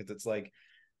filmmaking, because it's like,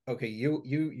 okay,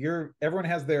 you're everyone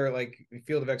has their like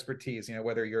field of expertise.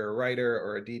 Whether you're a writer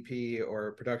or a DP or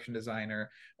a production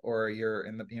designer, or you're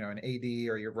in the an AD,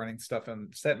 or you're running stuff on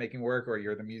set making work, or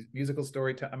you're the musical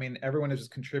storyteller. I mean, everyone is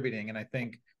just contributing, and I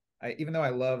think even though I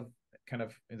love kind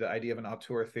of the idea of an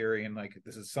auteur theory and like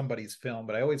this is somebody's film,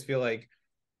 but I always feel like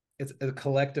it's a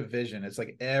collective vision. It's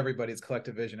like everybody's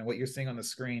collective vision, and what you're seeing on the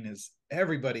screen is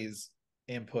everybody's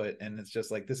input, and it's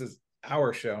just like this is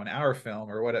our show and our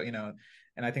film or what.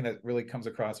 And I think that really comes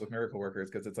across with Miracle Workers,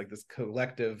 because it's like this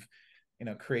collective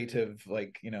creative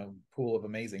like pool of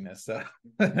amazingness. So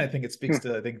I think it speaks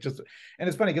to, I think, just, and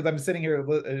it's funny because I'm sitting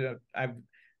here, I'm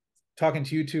talking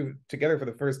to you two together for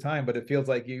the first time, but it feels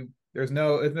like there's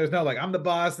no like I'm the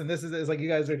boss and this is it's like you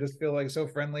guys are just feel like so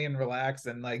friendly and relaxed,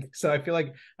 and like, so I feel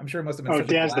like I'm sure it must have been Oh, such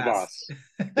a Dan's the blast.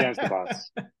 boss. Dan's the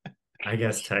boss. I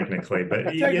guess technically, but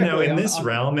Technically in this on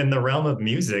realm, in the realm of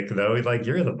music, though, like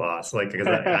you're the boss, like because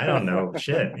I don't know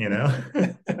shit,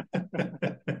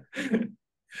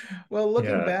 Well,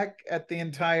 looking Yeah. back at the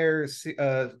entire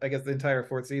I guess the entire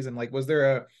fourth season, like was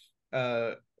there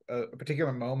a a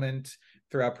particular moment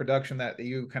throughout production that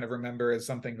you kind of remember as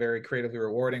something very creatively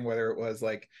rewarding, whether it was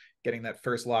like getting that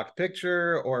first locked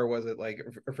picture, or was it like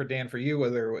for Dan, for you,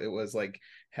 whether it was like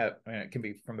it can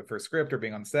be from the first script or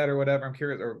being on set or whatever. I'm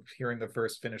curious, or hearing the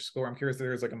first finished score. I'm curious if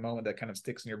there's like a moment that kind of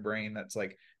sticks in your brain that's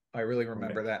like, I really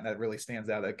remember that, and that really stands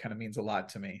out, that kind of means a lot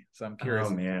to me. So I'm Oh curious.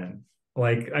 man.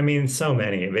 Like, I mean, so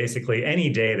many. Basically, any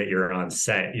day that you're on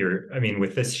set, I mean,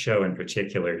 with this show in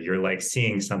particular, you're like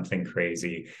seeing something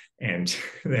crazy, and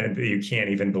that you can't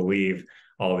even believe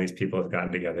all these people have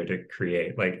gotten together to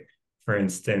create. Like, for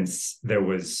instance, there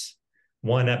was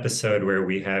one episode where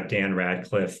we have Dan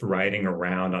Radcliffe riding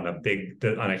around on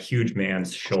on a huge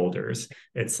man's shoulders.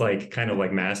 It's like kind of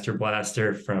like Master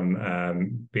Blaster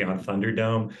from Beyond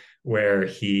Thunderdome, where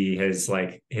he has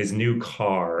like his new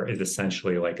car is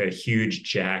essentially like a huge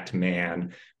jacked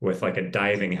man with like a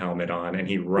diving helmet on, and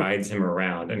he rides him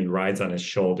around and he rides on his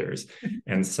shoulders.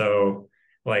 And so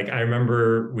like I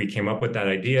remember we came up with that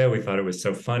idea, we thought it was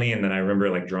so funny, and then I remember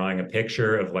like drawing a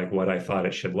picture of like what I thought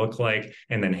it should look like,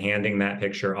 and then handing that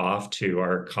picture off to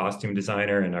our costume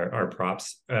designer and our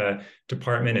props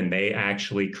department, and they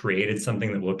actually created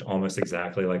something that looked almost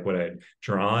exactly like what I'd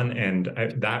drawn. And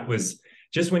that was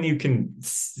just when you can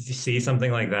see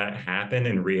something like that happen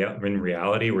in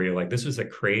reality, where you're like, this was a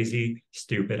crazy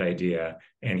stupid idea,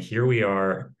 and here we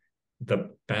are,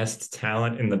 the best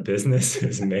talent in the business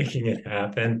is making it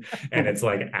happen, and it's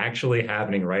like actually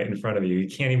happening right in front of you. You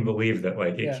can't even believe that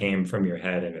like it Yeah. came from your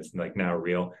head and it's like now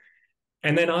real.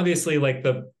 And then obviously like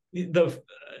the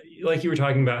like you were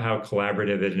talking about how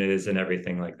collaborative it is and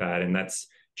everything like that, and that's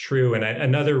true. And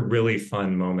another really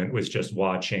fun moment was just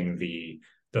watching the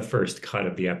first cut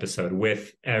of the episode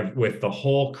with the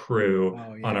whole crew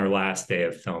Oh on our yeah. last day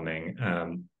of filming,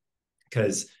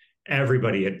 because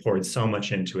everybody had poured so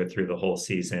much into it through the whole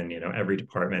season, every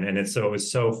department. And so it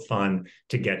was so fun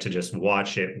to get to just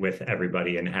watch it with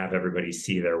everybody and have everybody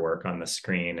see their work on the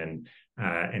screen, and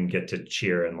get to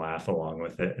cheer and laugh along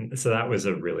with it. And so that was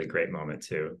a really great moment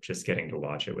too, just getting to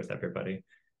watch it with everybody.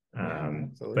 Yeah, But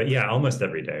absolutely. yeah, almost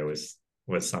every day was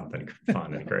something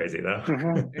fun and crazy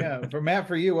though. Yeah, for Matt,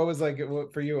 for you, what was like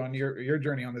for you on your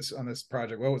journey on this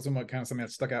project? What was something that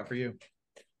stuck out for you?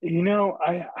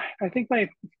 I think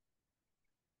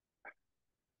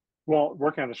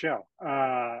working on the show,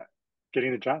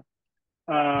 getting the job.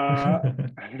 Uh,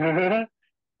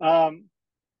 um,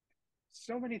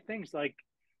 so many things like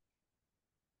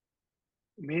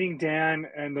meeting Dan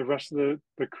and the rest of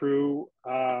the crew.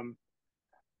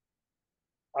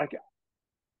 Like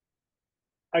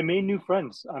I made new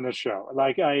friends on the show.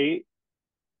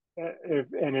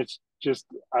 And it's just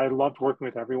I loved working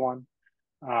with everyone.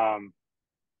 Um,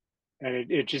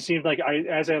 and it just seemed like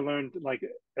as I learned, like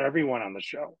everyone on the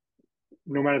show,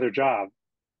 no matter their job,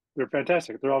 they're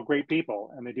fantastic. They're all great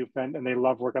people, and they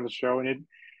love work on the show. And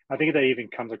I think that even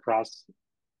comes across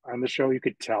on the show. You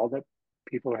could tell that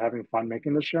people are having fun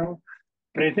making the show.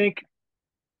 But I think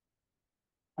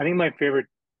my favorite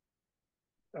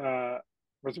uh,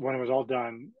 was when it was all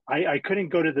done. I couldn't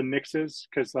go to the mixes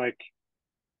because like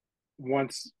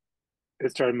once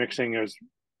it started mixing,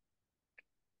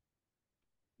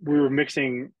 we were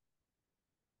mixing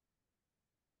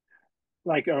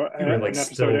like You were like an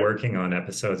episode. still working on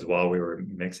episodes while we were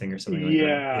mixing or something like that.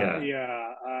 Yeah, Yeah. yeah.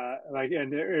 Like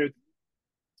and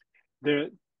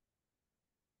the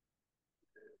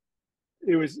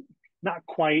it was not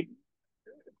quite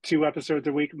 2 episodes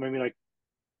a week, maybe like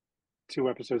 2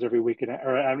 episodes every week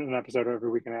or an episode every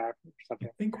week and a half or I something.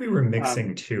 think we were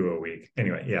mixing 2 a week.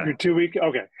 Anyway, yeah. Your 2 week,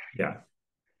 okay. Yeah.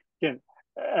 Again,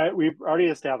 we've already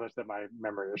established that my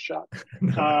memory is shot. No,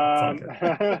 it's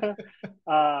all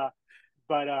good.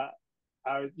 But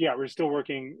yeah, we're still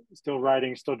working, still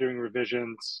writing, still doing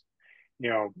revisions, you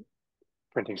know,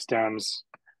 printing stems,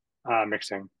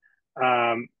 mixing.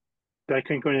 But I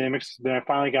couldn't go to the mix. Then I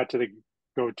finally got to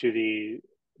go to the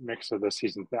mix of the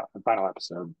final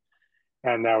episode,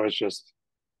 and that was just.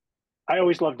 I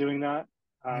always love doing that,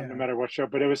 no matter what show.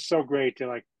 But it was so great to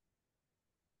like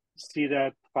see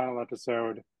that final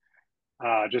episode,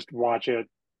 just watch it.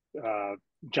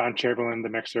 John Chamberlain, the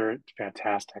mixer,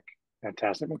 fantastic,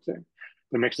 fantastic mixing.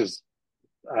 The mixes,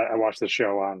 I watched the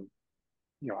show on,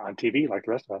 on TV like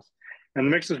the rest of us, and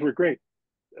the mixes were great.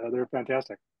 They were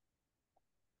fantastic.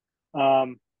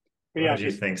 But yeah, Glad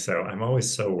you think so. I'm always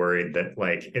so worried that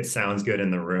like it sounds good in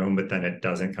the room, but then it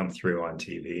doesn't come through on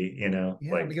TV, you know?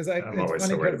 Yeah, like because I'm it's always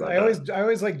funny so worried because about I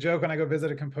always like joke when I go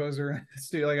visit a composer in the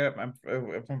studio. Like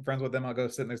if I'm friends with them, I'll go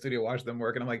sit in their studio, watch them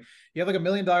work, and I'm like, you have like $1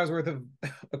 million worth of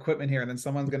equipment here, and then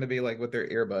someone's going to be like with their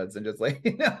earbuds and just like,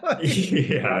 yeah,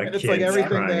 and it's like kids everything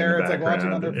crying in the there. It's like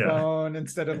watching on background. their Yeah. phone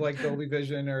instead of like Dolby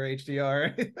Vision or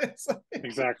HDR.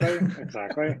 exactly,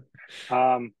 exactly.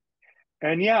 Um,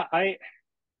 and yeah,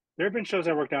 there have been shows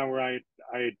I worked on where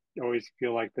I always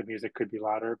feel like the music could be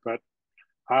louder, but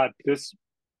this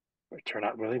it turned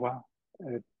out really well.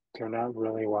 It turned out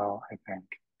really well, I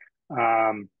think.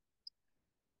 Um,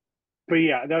 but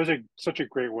yeah, that was such a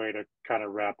great way to kind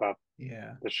of wrap up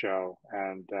Yeah. the show,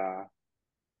 and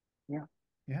yeah,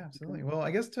 Yeah, absolutely. Well,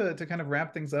 I guess to kind of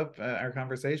wrap things up, our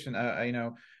conversation,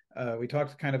 we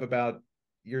talked kind of about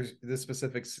this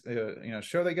specific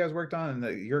show that you guys worked on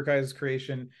and your guys'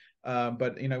 creation.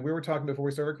 But we were talking before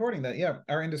we started recording that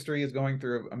our industry is going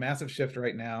through a massive shift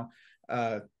right now.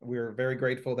 We're very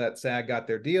grateful that SAG got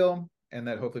their deal and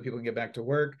that hopefully people can get back to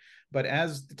work. But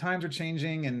as the times are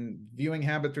changing and viewing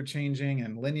habits are changing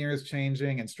and linear is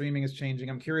changing and streaming is changing,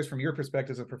 I'm curious from your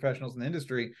perspectives as professionals in the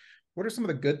industry, what are some of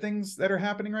the good things that are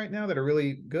happening right now that are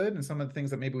really good, and some of the things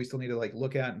that maybe we still need to like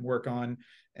look at and work on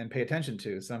and pay attention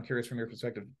to? So I'm curious from your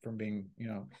perspective, from being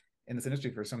in this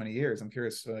industry for so many years, I'm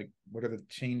curious like what are the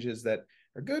changes that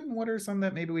are good and what are some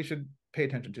that maybe we should pay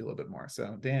attention to a little bit more.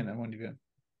 So Dan, I wanted to.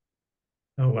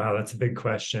 Oh wow, that's a big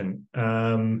question.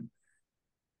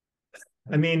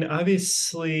 I mean,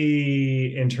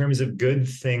 obviously, in terms of good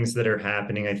things that are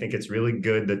happening, I think it's really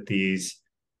good that these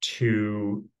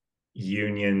two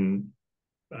union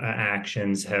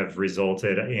actions have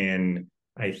resulted in,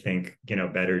 I think,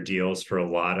 better deals for a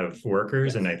lot of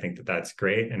workers. Yes. And I think that that's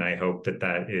great. And I hope that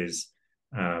that is,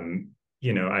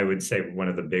 I would say one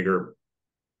of the bigger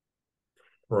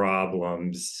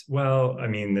problems. Well, I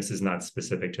mean, this is not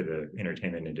specific to the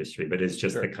entertainment industry, but it's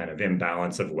just Sure. the kind of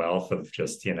imbalance of wealth of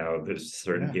just, there's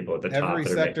certain people at the top Every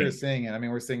that are sector making. is seeing it. I mean,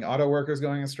 we're seeing auto workers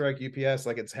going on strike, UPS,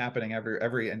 like it's happening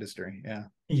every industry. Yeah.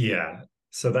 Yeah.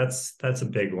 So that's a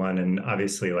big one. And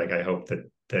obviously, like I hope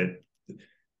that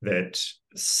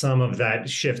some of that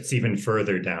shifts even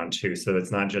further down too. So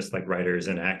it's not just like writers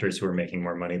and actors who are making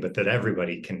more money, but that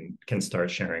everybody can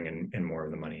start sharing in more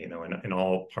of the money, in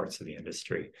all parts of the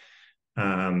industry.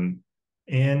 And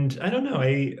I don't know,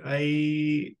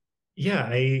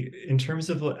 in terms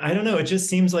of, I don't know, it just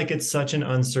seems like it's such an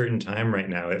uncertain time right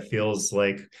now. It feels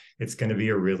like it's going to be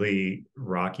a really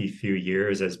rocky few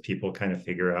years as people kind of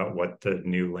figure out what the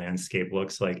new landscape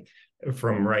looks like.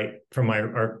 From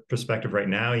our perspective right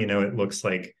now, it looks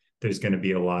like there's going to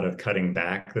be a lot of cutting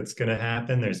back that's going to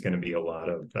happen. There's going to be a lot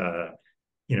of a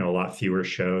lot fewer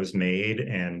shows made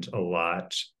and a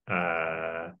lot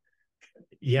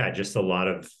just a lot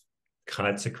of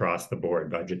cuts across the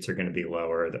board. Budgets are going to be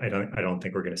lower. I don't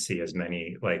think we're going to see as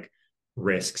many like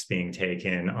risks being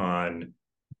taken on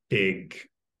big,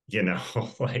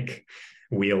 like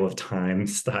Wheel of Time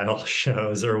style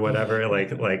shows or whatever, like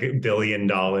 $1 billion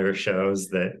shows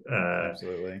that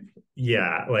absolutely.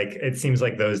 yeah, like it seems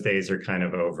like those days are kind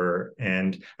of over.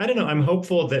 And I don't know, I'm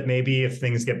hopeful that maybe if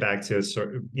things get back to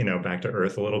sort of, back to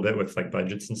earth a little bit with like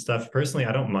budgets and stuff. Personally,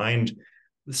 I don't mind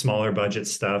smaller budget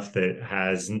stuff that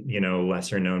has,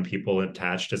 lesser known people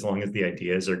attached, as long as the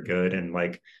ideas are good and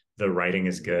like the writing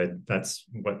is good. That's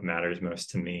what matters most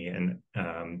to me. And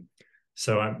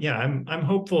so I'm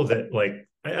hopeful that like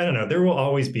I don't know, there will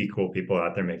always be cool people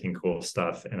out there making cool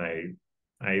stuff, and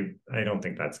I don't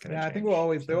think that's going to Yeah, I change. think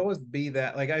there'll always be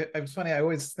that. Like it's funny, I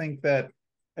always think that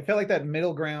I felt like that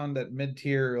middle ground, that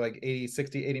mid-tier, like 80,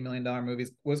 60, $80 million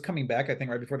movies was coming back, I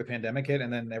think, right before the pandemic hit,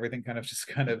 and then everything kind of just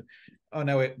kind of, oh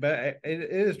no, it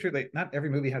is true. Like not every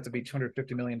movie has to be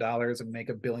 $250 million and make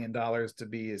 $1 billion to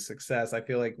be a success. I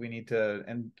feel like we need to,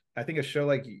 and I think a show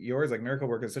like yours, like Miracle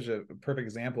Work, is such a perfect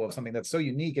example of something that's so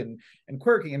unique and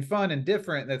quirky and fun and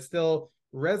different that still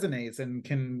resonates and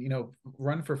can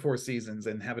run for 4 seasons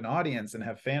and have an audience and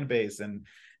have fan base, and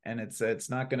it's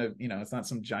not gonna, it's not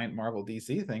some giant Marvel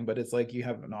DC thing, but it's like you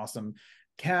have an awesome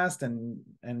cast, and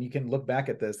you can look back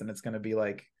at this and it's going to be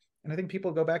like, and I think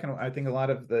people go back, and I think a lot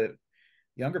of the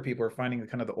younger people are finding the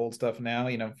kind of the old stuff now,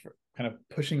 kind of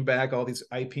pushing back all these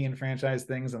IP and franchise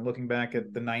things and looking back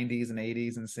at the 90s and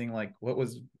 80s and seeing like what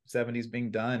was 70s being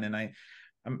done. And I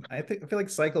feel like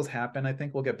cycles happen. I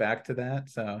think we'll get back to that.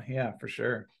 So yeah, for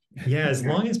sure. Yeah, as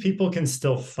long as people can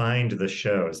still find the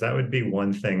shows, that would be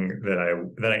one thing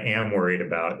that I am worried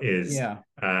about is Yeah,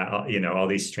 all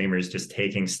these streamers just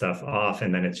taking stuff off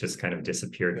and then it's just kind of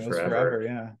disappeared goes forever. forever.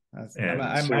 Yeah, And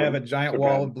I have a giant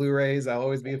wall bad. of Blu-rays. I'll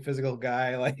always be a physical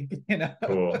guy. Like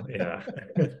cool, yeah.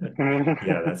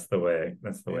 Yeah, that's the way.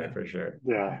 That's the way Yeah. for sure.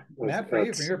 Yeah, Matt, for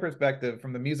you, from your perspective,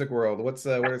 from the music world, what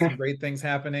are some great things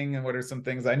happening, and what are some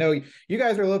things? I know you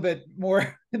guys are a little bit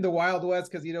more in the Wild West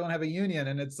because you don't have a union,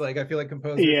 and it's like I feel like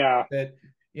composers yeah. that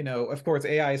of course,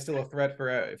 AI is still a threat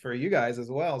for you guys as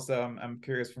well. So I'm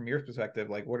curious from your perspective,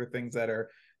 like what are things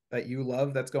that you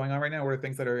love that's going on right now? What are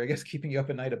things that are, I guess, keeping you up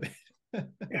at night a bit?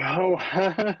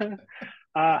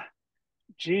 Oh,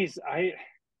 geez, I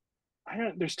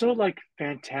don't. There's still like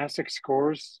fantastic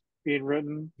scores being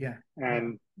written, Yeah, yeah,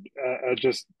 and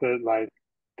just the like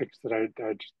things that I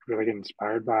just really get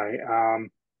inspired by.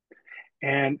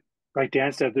 And like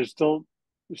Dan said, there's still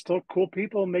cool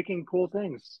people making cool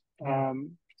things. yeah,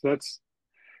 So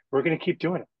we're gonna keep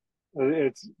doing it.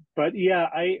 It's but yeah,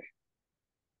 I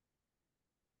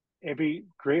it'd be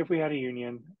great if we had a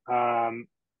union.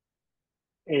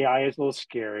 AI is a little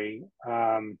scary.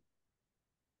 I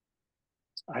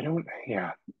don't.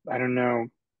 Yeah, I don't know.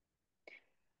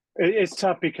 It's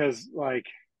tough because like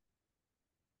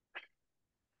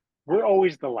we're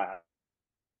always the last.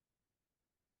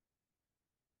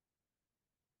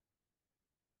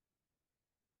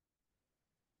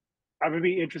 I would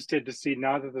be interested to see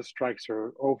now that the strikes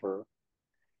are over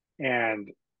and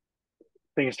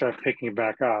things start picking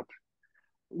back up.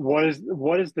 What is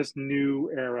this new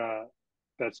era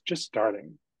that's just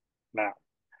starting now?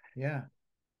 yeah,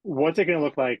 What's it going to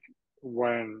look like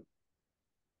when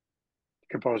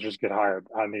composers get hired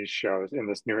on these shows in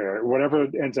this new era? Whatever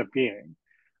it ends up being.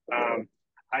 Um,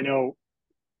 I know,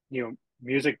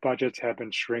 music budgets have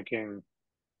been shrinking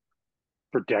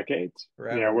for decades.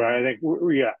 forever. Where Yeah. I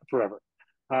think, yeah, forever.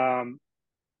 Um,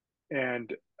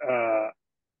 and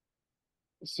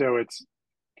so it's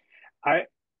I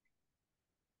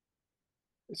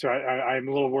I'm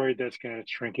a little worried that it's going to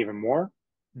shrink even more.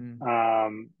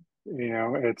 Mm.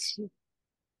 It's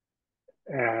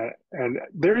and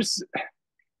there's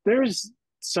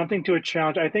something to a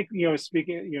challenge. I think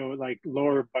speaking like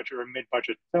lower budget or mid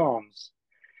budget films,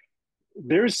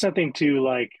 there's something to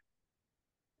like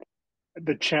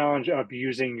the challenge of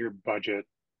using your budget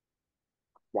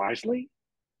wisely.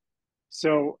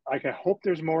 So like I hope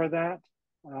there's more of that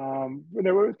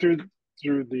through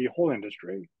the whole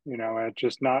industry. It's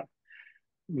just not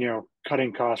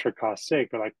cutting costs for cost's sake,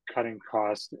 but like cutting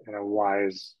costs in a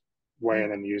wise way Yeah,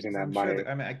 and then using 'cause that I'm sure money. that,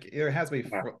 I mean, there has to be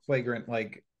Yeah. flagrant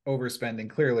like overspending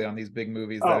clearly on these big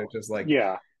movies that are Oh, just like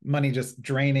yeah. money just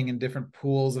draining in different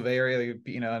pools of area,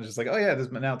 and just like, oh yeah,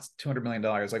 this now it's $200 million.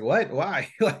 Like what? Why?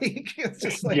 Like it's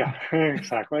just like Yeah,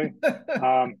 exactly.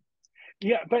 Um,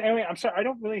 yeah, but anyway, I'm sorry, I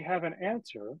don't really have an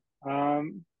answer.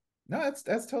 no, that's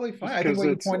totally fine. Just I think because what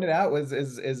you it's pointed out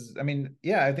is I mean,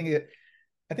 yeah, I think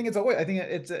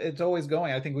it's always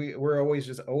going. I think we're always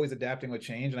just always adapting with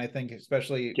change. And I think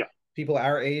especially yeah, people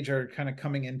our age are kind of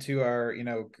coming into our,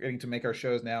 getting to make our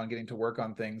shows now and getting to work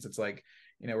on things. It's like,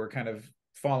 we're kind of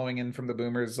following in from the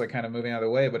boomers, like kind of moving out of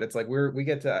the way. But it's like we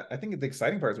get to, I think the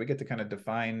exciting part is we get to kind of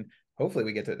define hopefully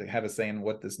we get to have a say in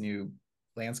what this new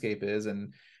landscape is.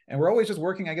 And we're always just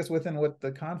working, I guess, within what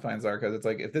the confines are, because it's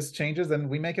like, if this changes, then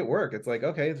we make it work. It's like,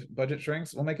 okay, if budget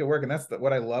shrinks, we'll make it work. And that's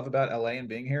what I love about LA and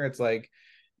being here. It's like,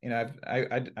 you know,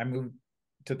 I moved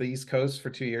to the East Coast for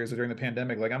 2 years during the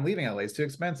pandemic. Like, I'm leaving LA, it's too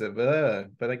expensive,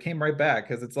 but I came right back,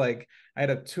 because it's like I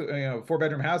had a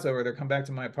 4-bedroom house over there, come back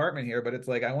to my apartment here, but it's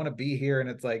like I want to be here, and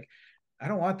it's like I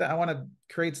don't want that. I want to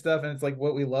create stuff, and it's like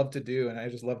what we love to do. And I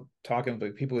just love talking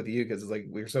with people with you, because it's like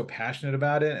we're so passionate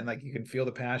about it, and like you can feel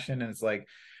the passion, and it's like,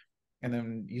 and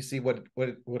then you see what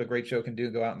a great show can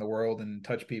do, go out in the world and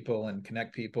touch people and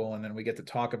connect people, and then we get to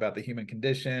talk about the human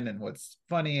condition and what's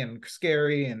funny and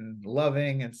scary and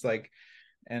loving. It's like,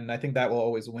 and I think that will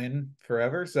always win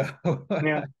forever. So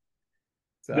yeah,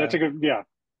 so that's a good, yeah,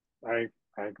 I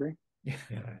agree. Yeah,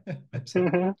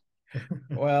 absolutely.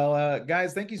 Well,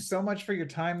 guys, thank you so much for your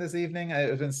time this evening.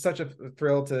 It's been such a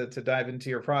thrill to dive into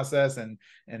your process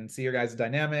and see your guys'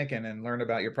 dynamic and learn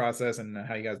about your process and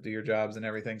how you guys do your jobs and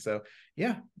everything. So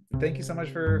yeah, thank you so much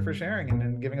for sharing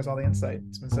and giving us all the insight.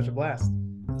 It's been such a blast.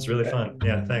 It's really fun.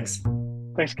 Yeah, thanks.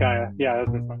 Thanks, Kaya. Yeah,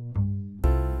 that's been fun.